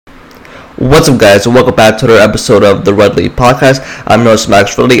What's up, guys? Welcome back to another episode of the Red League Podcast. I'm your host,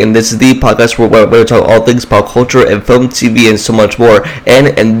 Max Ridley, and this is the podcast where we talk all things pop culture and film, TV, and so much more.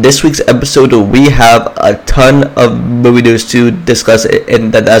 And in this week's episode, we have a ton of movie news to discuss,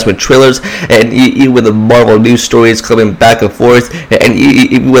 and that's with trailers, and even with the Marvel news stories coming back and forth, and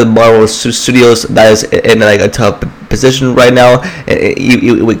even with Marvel Studios that is in like a tough position right now,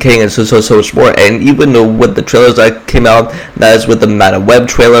 with King and so much more, and even with the trailers that came out, that is with the Madam Web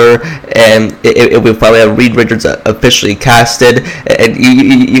trailer, and we finally have Reed Richards officially casted, and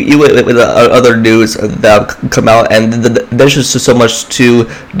even with other news that have come out, and there's just so much to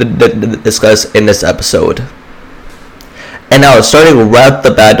discuss in this episode. And now, starting right off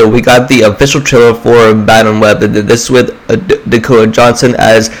the bat, we got the official trailer for Madam Web. This with Dakota Johnson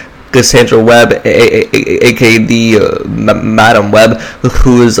as Cassandra Webb, aka the Madam Web,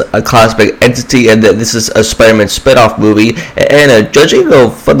 who is a cosmic entity, and this is a Spider-Man spin-off movie. And judging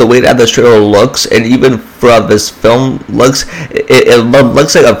from the way that this trailer looks, and even from this film looks, it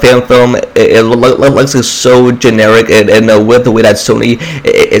looks like a fan film. It looks like so generic, and with the way that Sony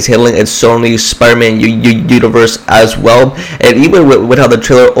is handling its Sony Spider-Man universe as well, and even with how the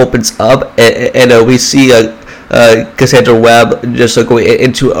trailer opens up, and we see Cassandra Webb just going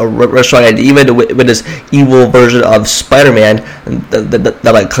into a restaurant, and even with this evil version of Spider-Man that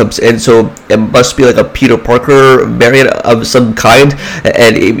like comes in, so it must be like a Peter Parker variant of some kind.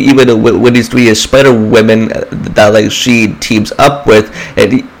 And even with these three Spider Women that like she teams up with,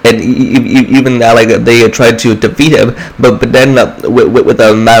 and even that like they tried to defeat him, but then with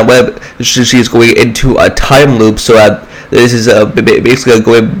the Madam Web, she's going into a time loop, so that this is basically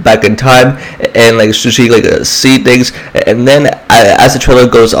going back in time, and like she like see things, and then as the trailer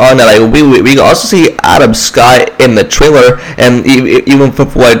goes on, like we can also see Adam Scott in the trailer, and even for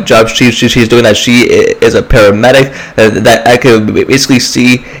what job she's doing, that she is a paramedic, that I could basically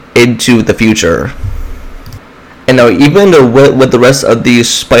see into the future. And now, even with the rest of these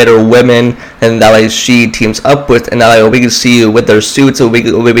Spider Women, and that like she teams up with, and now like, we can see with their suits, and we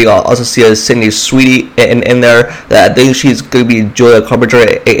can also see a Sydney Sweetie in there. That I think she's gonna be Julia Carpenter,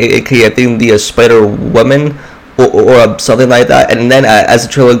 aka I think the Spider Woman, or something like that. And then as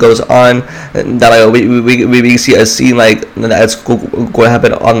the trailer goes on, that like, we see a scene like that's going to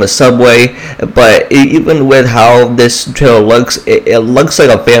happen on the subway. But even with how this trailer looks, it looks like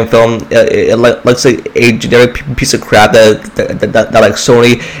a fan film. It looks like a generic piece of crap that like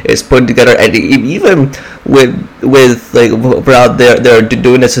Sony is putting together. And even with like how they're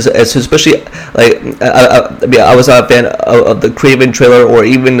doing this, especially like I mean, I was not a fan of the Craven trailer, or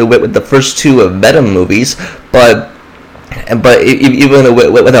even with the first two Venom movies, but even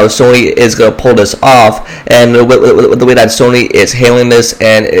with how Sony is going to pull this off, and with the way that Sony is handling this,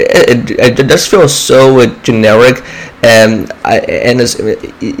 and it just feels so generic, and it's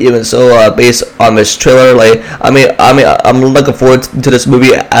even so based on this trailer. Like I'm looking forward to this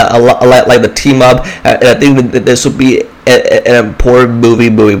movie a lot like the team up, and I think that this will be an important movie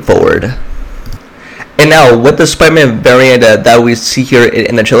moving forward. And now, with the Spider-Man variant that we see here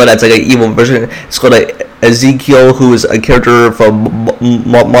in the trailer, that's like an evil version. It's called Ezekiel, who is a character from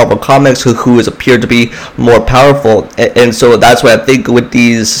Marvel Comics, who has appeared to be more powerful. And so that's why I think with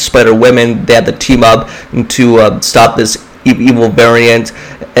these Spider Women, they have to team up to stop this evil variant,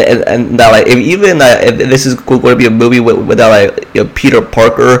 and that like if this is going to be a movie without like Peter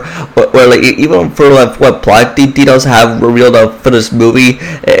Parker, or like even for like what plot details have revealed for this movie,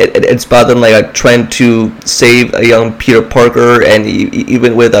 it's about them like trying to save a young Peter Parker, and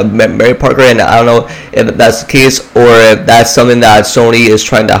even with Mary Parker, and I don't know if that's the case, or if that's something that Sony is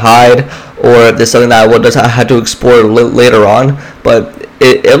trying to hide, or if there's something that we'll just have to explore later on. But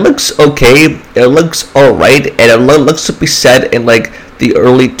it looks okay, it looks alright, and it looks to be set in like the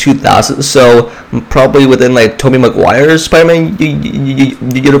early 2000s, so probably within like Tobey Maguire's Spider-Man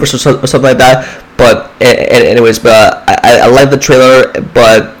universe or something like that. But anyways, but I like the trailer,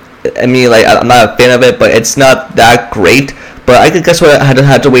 but I mean, like, I'm not a fan of it, but it's not that great. But I guess what I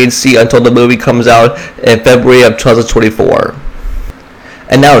had to wait and see until the movie comes out in February of 2024.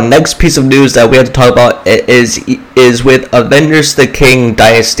 And now, next piece of news that we have to talk about is with Avengers: The King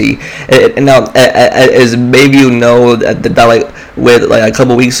Dynasty. And now, as maybe you know, that like with like a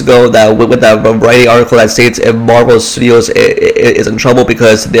couple weeks ago, that with that Variety article that states if Marvel Studios is in trouble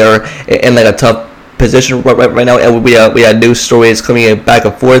because they're in like a tough position right now, and we had new stories coming in back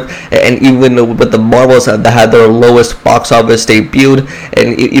and forth, and even with the Marvels that had their lowest box office debuted,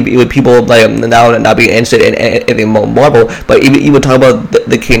 and even people like now not being interested in anything Marvel, but even talk about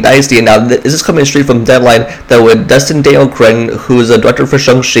the King Dynasty, and now this is coming straight from Deadline that with Destin Cretton, who's a director for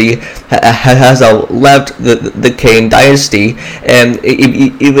Shang-Chi, has left the King Dynasty, and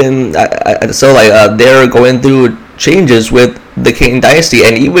even so like they're going through changes with the King Dynasty,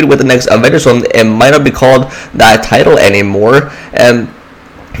 and even with the next Avengers film, it might not be called that title anymore.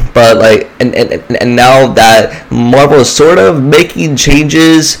 But like, and now that Marvel is sort of making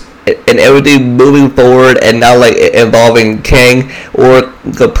changes and everything moving forward, and now like involving King or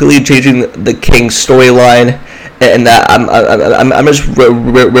completely changing the King storyline, and that I'm just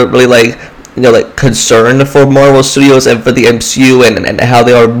really like, you know, like concerned for Marvel Studios and for the MCU and how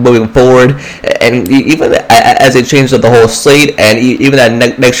they are moving forward, and even as they change the whole slate, and even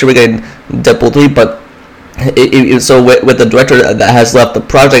that next year we're getting Deadpool 3, but so with the director that has left the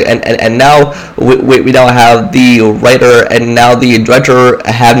project, and now we now have the writer and now the director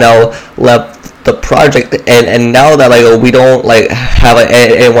have now left the project, and now that like we don't like have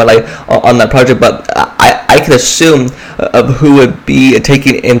anyone like on that project, but I can assume of who would be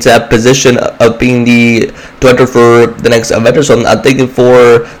taking into that position of being the director for the next Avengers film. I'm thinking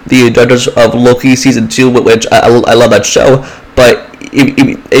for the directors of Loki season 2, which I love that show, but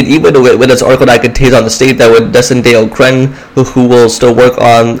even with this article that contains on the state that with Destin Cretton, who will still work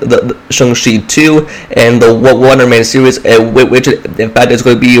on the Shang-Chi 2 and the Wonder Man series, which in fact is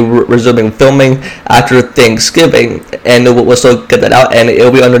going to be resuming filming after Thanksgiving, and we'll still get that out, and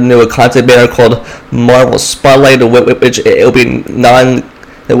it'll be under a new content banner called Marvel Spotlight, which it'll be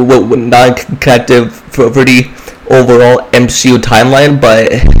non-connective for the overall MCU timeline, but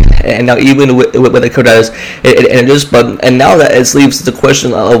and now even with the characters and just but and now that it leaves the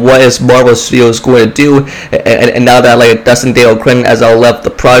question of what is Marvel Studios going to do, and now that like Destin Cretton has left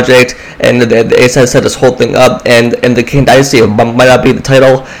the project, and they set this whole thing up, and the King Dynasty might not be the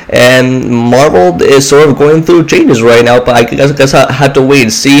title, and Marvel is sort of going through changes right now, but I guess I have to wait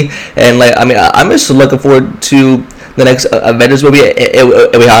and see, and like I mean I'm just looking forward to the next Avengers movie.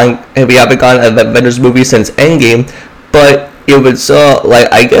 We haven't gotten an Avengers movie since Endgame, but it was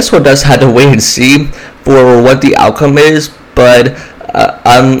like I guess we'll just have to wait and see for what the outcome is. But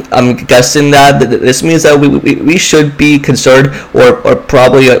I'm guessing that this means that we should be concerned, or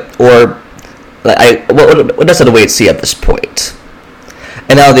probably or like we'll just have to wait and see at this point.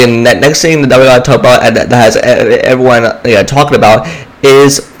 And now the next thing that we're going to talk about, and that has everyone talking about,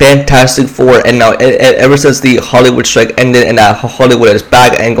 is Fantastic Four. And now ever since the Hollywood strike ended and Hollywood is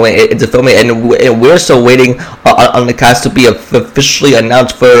back and going into filming, and we're still waiting on the cast to be officially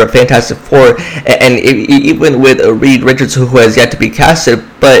announced for Fantastic Four, and even with Reed Richards, who has yet to be casted,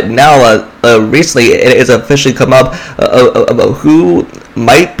 but now recently it has officially come up who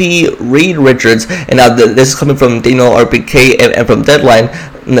might be Reed Richards. And now this is coming from Daniel RPK and from Deadline,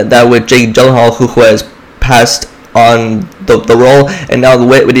 that with Jake Gyllenhaal, who has passed on the role, and now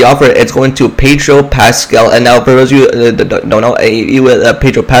with the offer, it's going to Pedro Pascal. And now for those of you that don't know,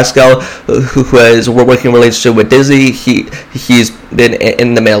 Pedro Pascal, who is working relationship with Disney, he's been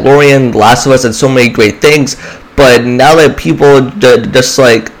in The Mandalorian, Last of Us, and so many great things. But now that people just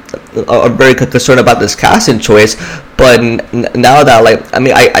like are very concerned about this casting choice, but now that like I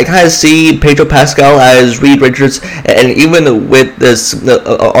mean I kind of see Pedro Pascal as Reed Richards, and even with this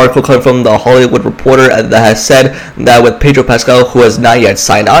article coming from the Hollywood Reporter that has said that with Pedro Pascal, who has not yet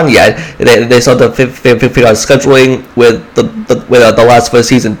signed on yet, they saw the figure out scheduling with the Last of Us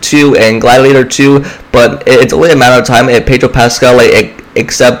season 2 and Gladiator 2, but it's only a matter of time if Pedro Pascal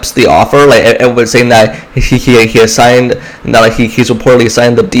accepts the offer. Like everyone's saying that he has signed, that like he's reportedly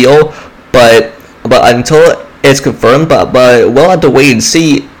signed the deal, but until it's confirmed, but we'll have to wait and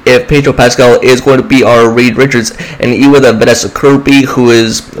see if Pedro Pascal is going to be our Reed Richards, and even Vanessa Kirby, who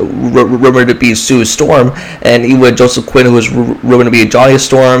is rumored to be Sue Storm, and even Joseph Quinn, who is rumored to be Johnny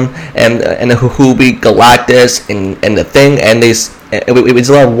Storm, and who will be Galactus and the Thing, and we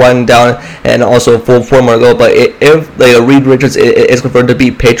still have one down and also four more to go. But if like Reed Richards is confirmed to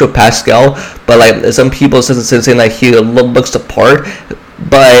be Pedro Pascal, but like some people saying like he looks the part.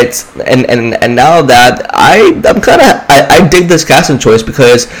 But and now that I dig this casting choice,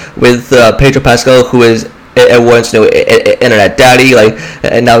 because with Pedro Pascal, who is everyone's internet daddy, like,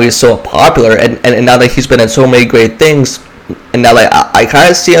 and now he's so popular, and now that he's been in so many great things, and now like I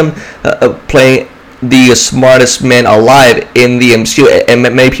kind of see him playing the smartest man alive in the MCU, and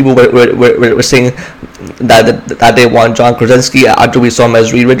many people were saying that they want John Krasinski after we saw him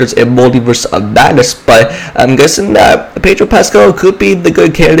as Reed Richards in Multiverse of Madness. But I'm guessing that Pedro Pascal could be the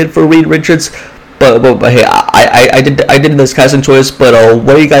good candidate for Reed Richards. but hey, I did this casting choice. But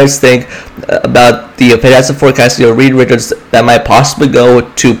what do you guys think about the Fantastic Four casting of Reed Richards that might possibly go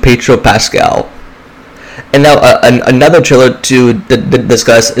to Pedro Pascal? And now another trailer to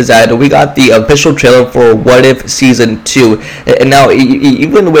discuss is that we got the official trailer for What If Season 2. And now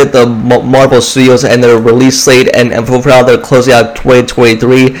even with the Marvel Studios and their release slate and for how they're closing out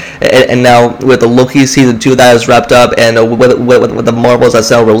 2023, and now with the Loki Season 2 that is wrapped up, and with the Marvels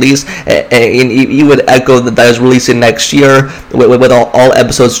that's now released, and you would echo that is releasing next year with all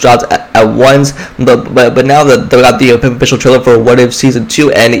episodes dropped at once. But now that they got the official trailer for What If Season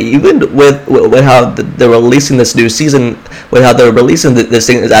 2, and even with how they're releasing this new season, with how they're releasing this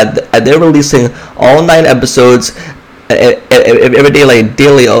thing, is that they're releasing all 9 episodes every day, like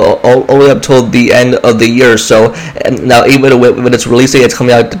daily, all the way up till the end of the year. So and now even when it's releasing, it's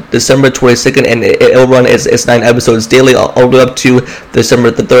coming out December 22nd, and it'll run its 9 episodes daily all the way up to December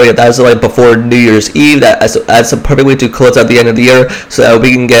the 30th. That's like before New Year's Eve. That's a perfect way to close out the end of the year, so that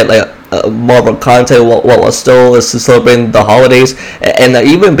we can get like Marvel content while still celebrating the holidays. And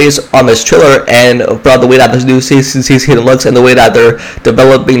even based on this trailer and from the way that this new season looks and the way that they're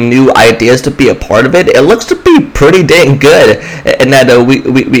developing new ideas to be a part of it, it looks to be pretty dang good. And that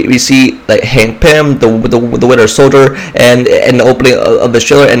we see like Hank Pym, the Winter Soldier, and the opening of the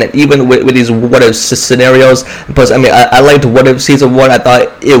trailer, and even with these what if scenarios. Plus, I mean, I liked What If Season 1. I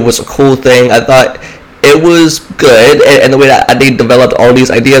thought it was a cool thing. I thought it was good, and the way that they developed all these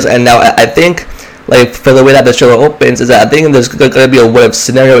ideas. And now I think, like, for the way that the show opens, is that I think there's going to be a what if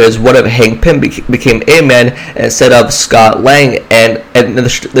scenario is what if Hank Pym became Ant-Man instead of Scott Lang, and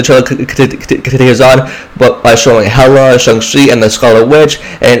the trailer continues on, but by showing Hela, Shang-Chi, and the Scarlet Witch,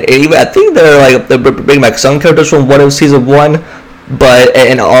 and even I think they're bringing back some characters from What If Season 1, but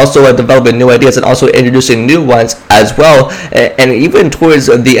and also developing new ideas and also introducing new ones as well. And even towards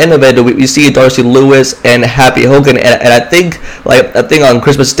the end of it, we see Darcy Lewis and Happy Hogan, and I think on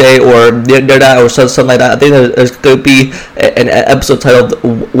Christmas Day or near that or something like that, I think there's going to be an episode titled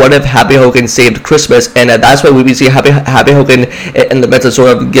What If Happy Hogan Saved Christmas, and that's why we see Happy Hogan in the midst of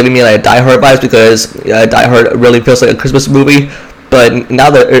sort of giving me like Die Hard vibes, because Die Hard really feels like a Christmas movie. But now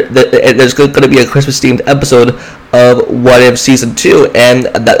that there's going to be a Christmas-themed episode of What If Season 2, and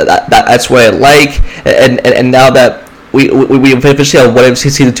that's what I like. And now that we officially have What If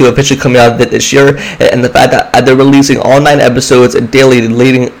Season 2 officially coming out this year, and the fact that they're releasing all 9 episodes daily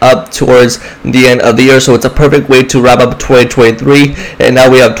leading up towards the end of the year, so it's a perfect way to wrap up 2023, and now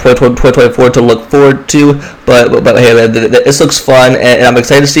we have 2024 to look forward to. But hey, this looks fun, and I'm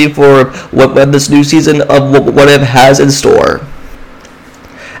excited to see for what this new season of What If has in store.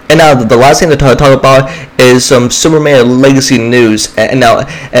 And now the last thing to talk about is some Superman Legacy news. And now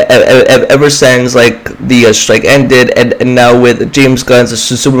ever since like the strike ended, and now with James Gunn's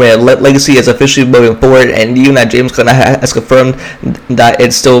Superman Legacy is officially moving forward, and even that James Gunn has confirmed that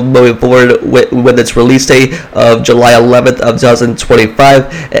it's still moving forward with its release date of July 11th of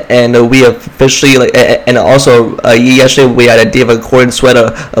 2025. And we officially and also yesterday we had a David Gordon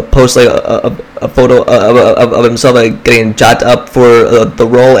Sweater post like a photo of himself getting jacked up for the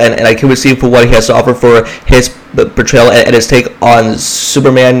role, and I can receive for what he has to offer for his portrayal and his take on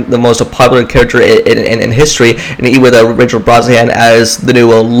Superman, the most popular character in history, and even with Rachel Brosnahan as the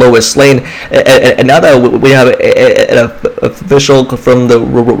new Lois Lane. And now that we have an official from the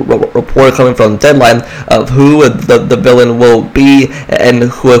report coming from Deadline of who the villain will be and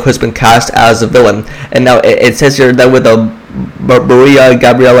who has been cast as the villain. And now it says here that with Maria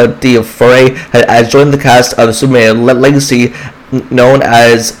Gabriela de Foray has joined the cast of Superman Legacy, known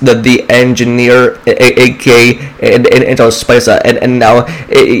as the Engineer, aka Angel Spicer, and now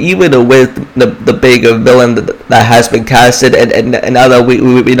even with the big villain that has been casted, and now that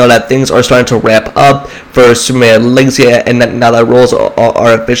we know that things are starting to ramp up for Superman Legacy, and now that roles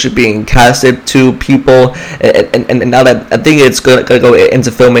are officially being casted to people, and now that I think it's gonna go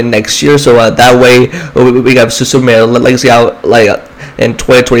into filming next year, so that way we have Superman Legacy out like in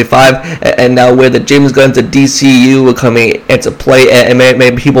 2025, and now with the James Gunn's DCU coming into play, and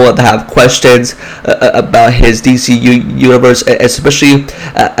maybe people that have questions about his DCU universe, especially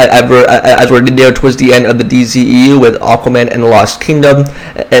as we're near towards the end of the DCEU with Aquaman and Lost Kingdom,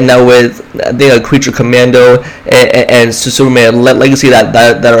 and now with Creature Commando and Superman Legacy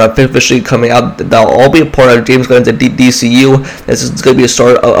that are officially coming out, that'll all be a part of James Gunn's DCU. This is going to be a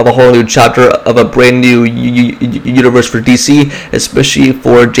start of a whole new chapter of a brand new universe for DC, especially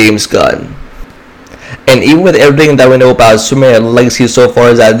for James Gunn. And even with everything that we know about Superman Legacy so far,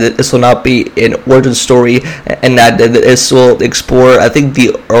 is that this will not be an origin story, and that this will explore, I think,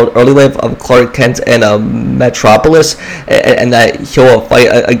 the early life of Clark Kent in Metropolis, and that he'll fight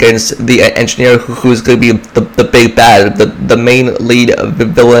against the engineer who's going to be the big bad, the main lead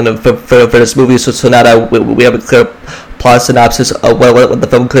villain for this movie. So now that we have a clear plot synopsis of what the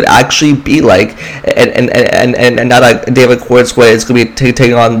film could actually be like, and now that David Cornsway is going to be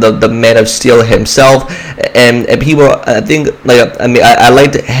taking on the Man of Steel himself, and people, I think, I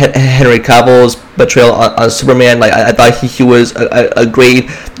liked Henry Cavill's portrayal on Superman. I thought he was a great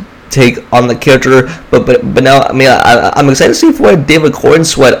take on the character, but now, I'm excited to see what David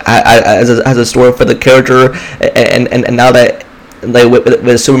Cornsway has a story for the character, and now that,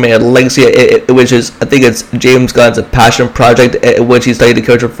 with Superman Legacy, which is, I think it's James Gunn's passion project, which he studied the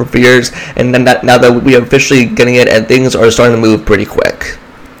character for years, and then now that we are officially getting it, and things are starting to move pretty quick.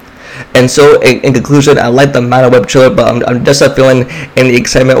 And so, in conclusion, I like the Madam Web trailer, but I'm just not feeling any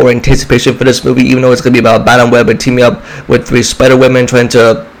excitement or anticipation for this movie, even though it's going to be about Madam Web and teaming up with 3 Spider-Women trying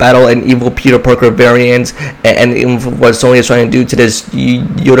to battle an evil Peter Parker variant, and even what Sony is trying to do to this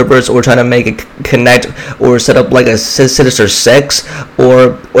universe, or trying to make it connect, or set up like a Sinister Six,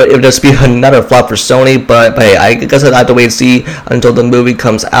 or it would just be another flop for Sony. But hey, I guess I'll have to wait and see until the movie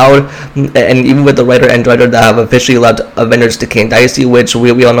comes out. And even with the writer and director that have officially left Avengers Decaying Dynasty, which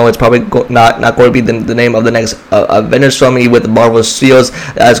we all know it's probably not going to be the name of the next Avengers film, with Marvel Studios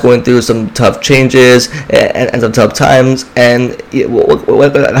that's going through some tough changes and some tough times, and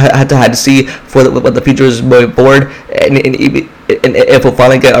I had to see for what the future is moving forward, and if we'll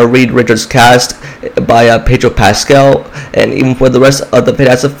finally get a Reed Richards cast by Pedro Pascal, and even for the rest of the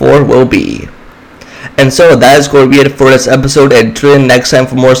Fantastic Four will be. And so that is going to be it for this episode, and tune in next time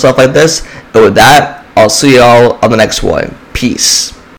for more stuff like this. And with that, I'll see y'all on the next one. Peace.